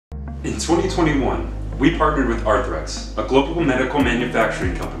In 2021, we partnered with Arthrex, a global medical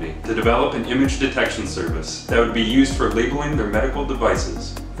manufacturing company, to develop an image detection service that would be used for labeling their medical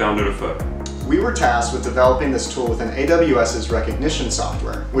devices found in a photo. We were tasked with developing this tool within AWS's recognition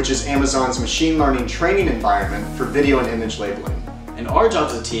software, which is Amazon's machine learning training environment for video and image labeling. And our job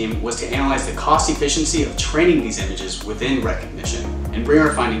as a team was to analyze the cost efficiency of training these images within Rekognition and bring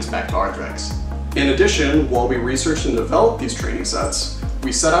our findings back to Arthrex. In addition, while we researched and developed these training sets,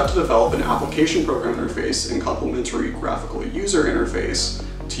 we set out to develop an application program interface and complementary graphical user interface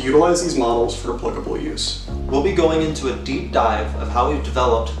to utilize these models for applicable use. We'll be going into a deep dive of how we've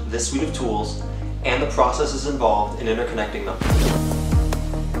developed this suite of tools and the processes involved in interconnecting them.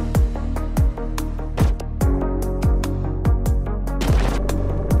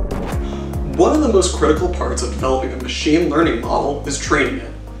 One of the most critical parts of developing a machine learning model is training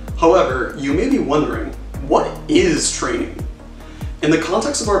it. However, you may be wondering, what is training? In the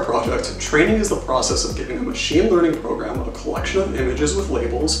context of our project, training is the process of giving a machine learning program a collection of images with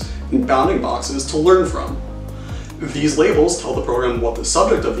labels and bounding boxes to learn from. These labels tell the program what the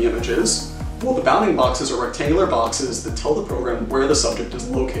subject of the image is, while the bounding boxes are rectangular boxes that tell the program where the subject is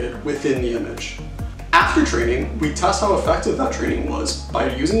located within the image. After training, we test how effective that training was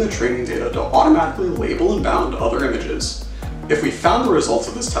by using the training data to automatically label and bound other images. If we found the results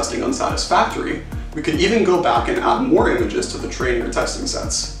of this testing unsatisfactory, we could even go back and add more images to the training or testing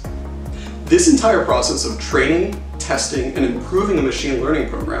sets. This entire process of training, testing, and improving a machine learning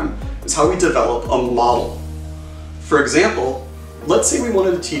program is how we develop a model. For example, let's say we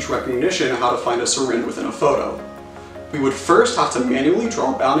wanted to teach Rekognition how to find a syringe within a photo. We would first have to manually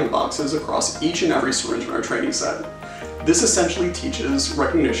draw bounding boxes across each and every syringe in our training set. This essentially teaches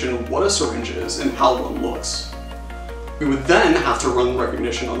Rekognition what a syringe is and how one looks. We would then have to run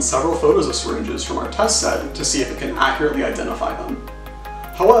Rekognition on several photos of syringes from our test set to see if it can accurately identify them.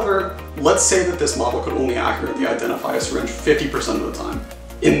 However, let's say that this model could only accurately identify a syringe 50% of the time.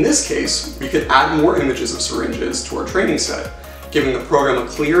 In this case, we could add more images of syringes to our training set, giving the program a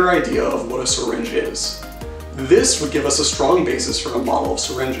clearer idea of what a syringe is. This would give us a strong basis for a model of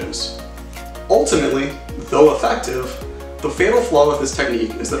syringes. Ultimately, though effective, the fatal flaw with this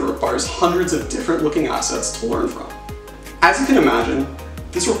technique is that it requires hundreds of different looking assets to learn from. As you can imagine,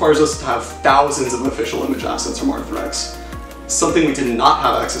 this requires us to have thousands of official image assets from Arthrex, something we did not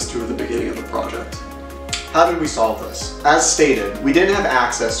have access to at the beginning of the project. How did we solve this? As stated, we didn't have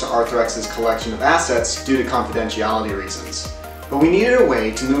access to Arthrex's collection of assets due to confidentiality reasons, but we needed a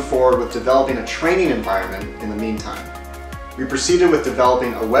way to move forward with developing a training environment in the meantime. We proceeded with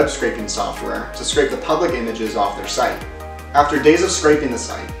developing a web scraping software to scrape the public images off their site. After days of scraping the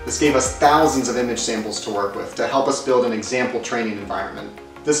site, this gave us thousands of image samples to work with to help us build an example training environment.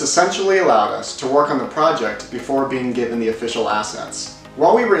 This essentially allowed us to work on the project before being given the official assets.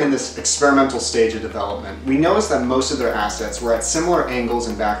 While we were in this experimental stage of development, we noticed that most of their assets were at similar angles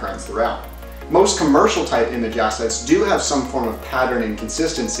and backgrounds throughout. Most commercial type image assets do have some form of pattern and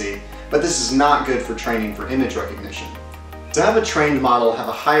consistency, but this is not good for training for image recognition. To have a trained model have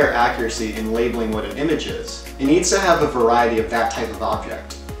a higher accuracy in labeling what an image is, it needs to have a variety of that type of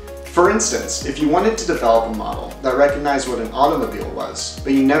object. For instance, if you wanted to develop a model that recognized what an automobile was,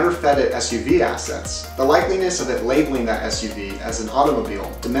 but you never fed it SUV assets, the likeliness of it labeling that SUV as an automobile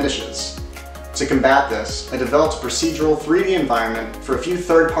diminishes. To combat this, I developed a procedural 3D environment for a few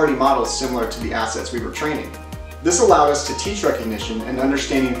third-party models similar to the assets we were training. This allowed us to teach recognition and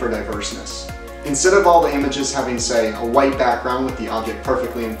understanding for diverseness. Instead of all the images having, say, a white background with the object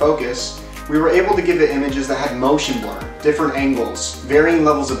perfectly in focus, we were able to give it images that had motion blur, different angles, varying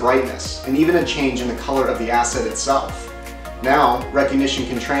levels of brightness, and even a change in the color of the asset itself. Now, Rekognition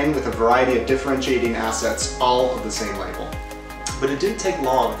can train with a variety of differentiating assets, all of the same label. But it didn't take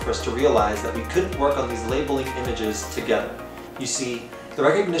long for us to realize that we couldn't work on these labeling images together. You see, the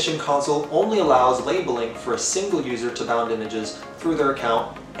Rekognition console only allows labeling for a single user to bound images through their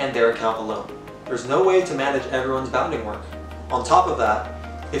account and their account alone. There's no way to manage everyone's bounding work. On top of that,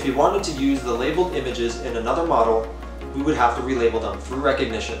 if we wanted to use the labeled images in another model, we would have to relabel them through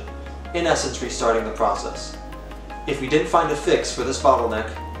Rekognition, in essence restarting the process. If we didn't find a fix for this bottleneck,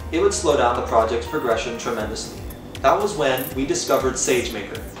 it would slow down the project's progression tremendously. That was when we discovered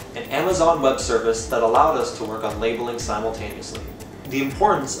SageMaker, an Amazon web service that allowed us to work on labeling simultaneously. The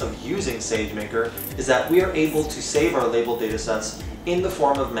importance of using SageMaker is that we are able to save our labeled datasets in the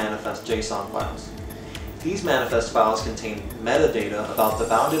form of manifest JSON files. These manifest files contain metadata about the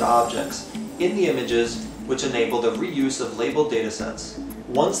bounded objects in the images, which enable the reuse of labeled datasets.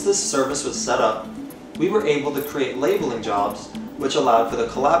 Once this service was set up, we were able to create labeling jobs, which allowed for the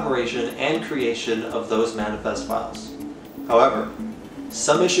collaboration and creation of those manifest files. However,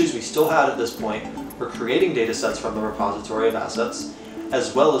 Some issues we still had at this point were creating datasets from the repository of assets,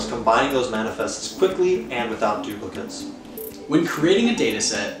 as well as combining those manifests quickly and without duplicates. When creating a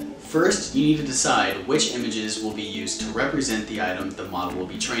dataset, first you need to decide which images will be used to represent the item the model will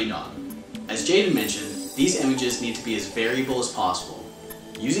be trained on. As Jaden mentioned, these images need to be as variable as possible.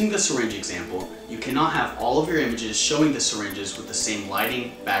 Using the syringe example, you cannot have all of your images showing the syringes with the same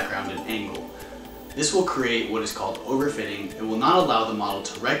lighting, background, and angle. This will create what is called overfitting and will not allow the model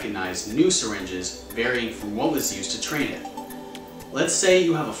to recognize new syringes varying from what was used to train it. Let's say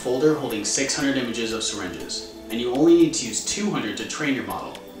you have a folder holding 600 images of syringes, and you only need to use 200 to train your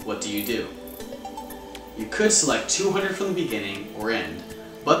model. What do? You could select 200 from the beginning or end,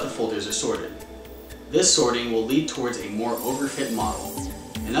 but the folders are sorted. This sorting will lead towards a more overfit model.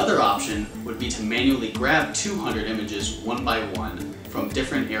 Another option would be to manually grab 200 images one by one from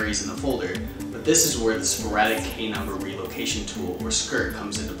different areas in the folder, but this is where the sporadic k-number relocation tool, or SKIRT,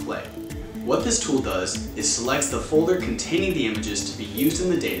 comes into play. What this tool does is selects the folder containing the images to be used in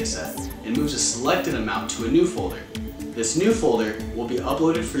the dataset and moves a selected amount to a new folder. This new folder will be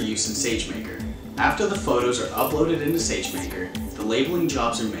uploaded for use in SageMaker. After the photos are uploaded into SageMaker, the labeling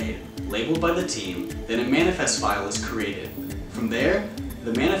jobs are made, labeled by the team, then a manifest file is created. From there,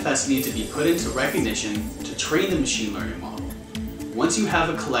 the manifests need to be put into Rekognition to train the machine learning model. Once you have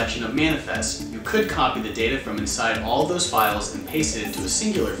a collection of manifests, you could copy the data from inside all those files and paste it into a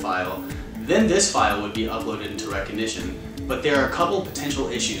singular file. Then this file would be uploaded into Rekognition, but there are a couple potential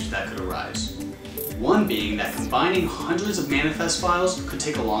issues that could arise. One being that combining hundreds of manifest files could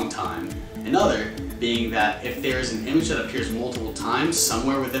take a long time. Another being that if there is an image that appears multiple times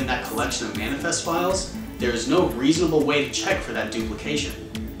somewhere within that collection of manifest files, there is no reasonable way to check for that duplication.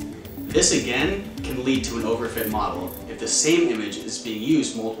 This again can lead to an overfit model if the same image is being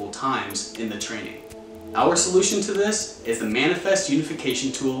used multiple times in the training. Our solution to this is the Manifest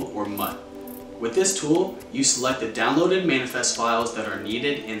Unification Tool, or MUT. With this tool, you select the downloaded manifest files that are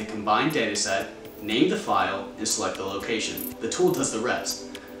needed in the combined dataset, name the file, and select the location. The tool does the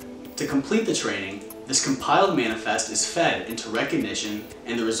rest. To complete the training, this compiled manifest is fed into Rekognition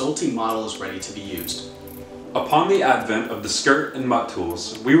and the resulting model is ready to be used. Upon the advent of the SKIRT and MUT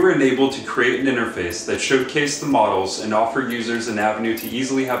tools, we were enabled to create an interface that showcased the models and offer users an avenue to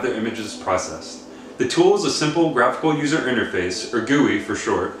easily have their images processed. The tool is a simple graphical user interface, or GUI for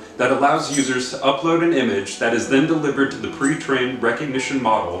short, that allows users to upload an image that is then delivered to the pre-trained Rekognition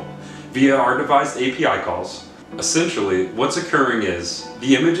model via our devised API calls. Essentially, what's occurring is,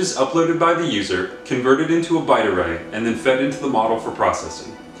 the image is uploaded by the user, converted into a byte array, and then fed into the model for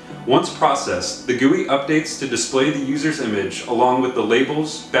processing. Once processed, the GUI updates to display the user's image along with the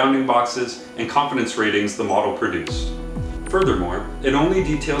labels, bounding boxes, and confidence ratings the model produced. Furthermore, it only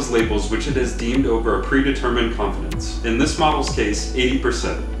details labels which it has deemed over a predetermined confidence, in this model's case,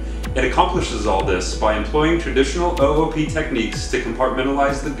 80%. It accomplishes all this by employing traditional OOP techniques to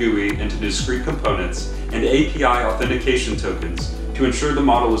compartmentalize the GUI into discrete components and API authentication tokens to ensure the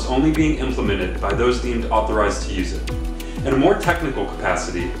model is only being implemented by those deemed authorized to use it. In a more technical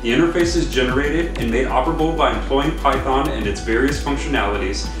capacity, the interface is generated and made operable by employing Python and its various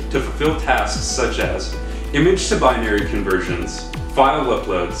functionalities to fulfill tasks such as image to binary conversions, file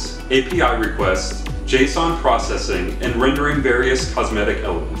uploads, API requests, JSON processing, and rendering various cosmetic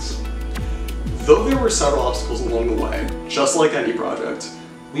elements. Though there were several obstacles along the way, just like any project,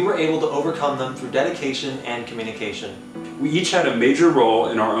 we were able to overcome them through dedication and communication. We each had a major role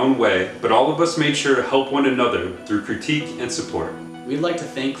in our own way, but all of us made sure to help one another through critique and support. We'd like to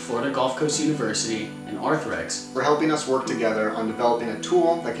thank Florida Gulf Coast University and Arthrex for helping us work together on developing a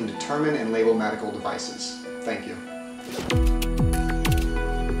tool that can determine and label medical devices. Thank you.